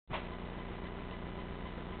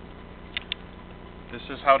This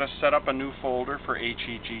is how to set up a new folder for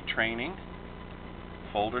HEG training.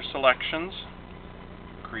 Folder selections,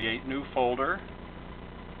 create new folder,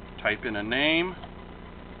 type in a name,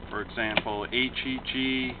 for example,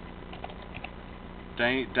 HEG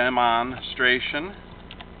demonstration,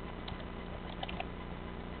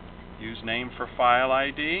 use name for file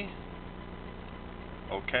ID,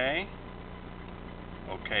 OK,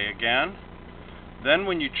 OK again. Then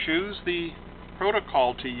when you choose the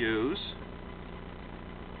protocol to use,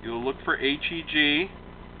 you'll look for HEG.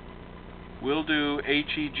 We'll do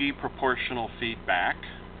HEG proportional feedback.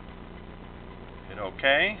 Hit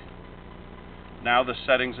OK. Now the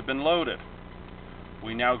settings have been loaded.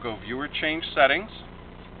 We now go Viewer Change Settings.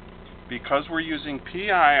 Because we're using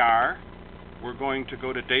PIR, we're going to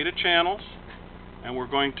go to Data Channels, and we're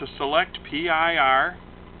going to select PIR,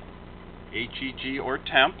 HEG or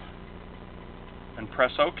Temp, and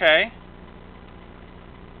press OK.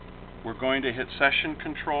 We're going to hit Session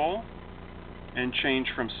Control and change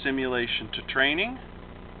from simulation to training.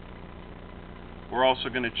 We're also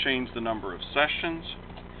going to change the number of sessions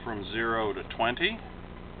from 0 to 20.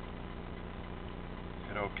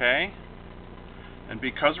 Hit OK. And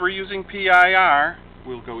because we're using PIR,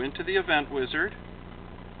 we'll go into the Event Wizard.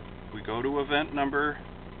 We go to event number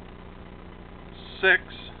 6,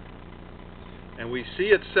 and we see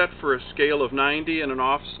it's set for a scale of 90 and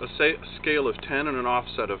a scale of 10 and an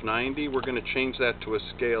offset of 90. We're going to change that to a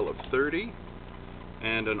scale of 30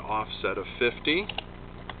 and an offset of 50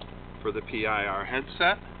 for the PIR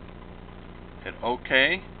headset. Hit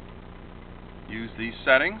OK. Use these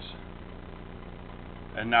settings.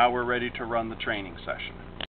 And now we're ready to run the training session.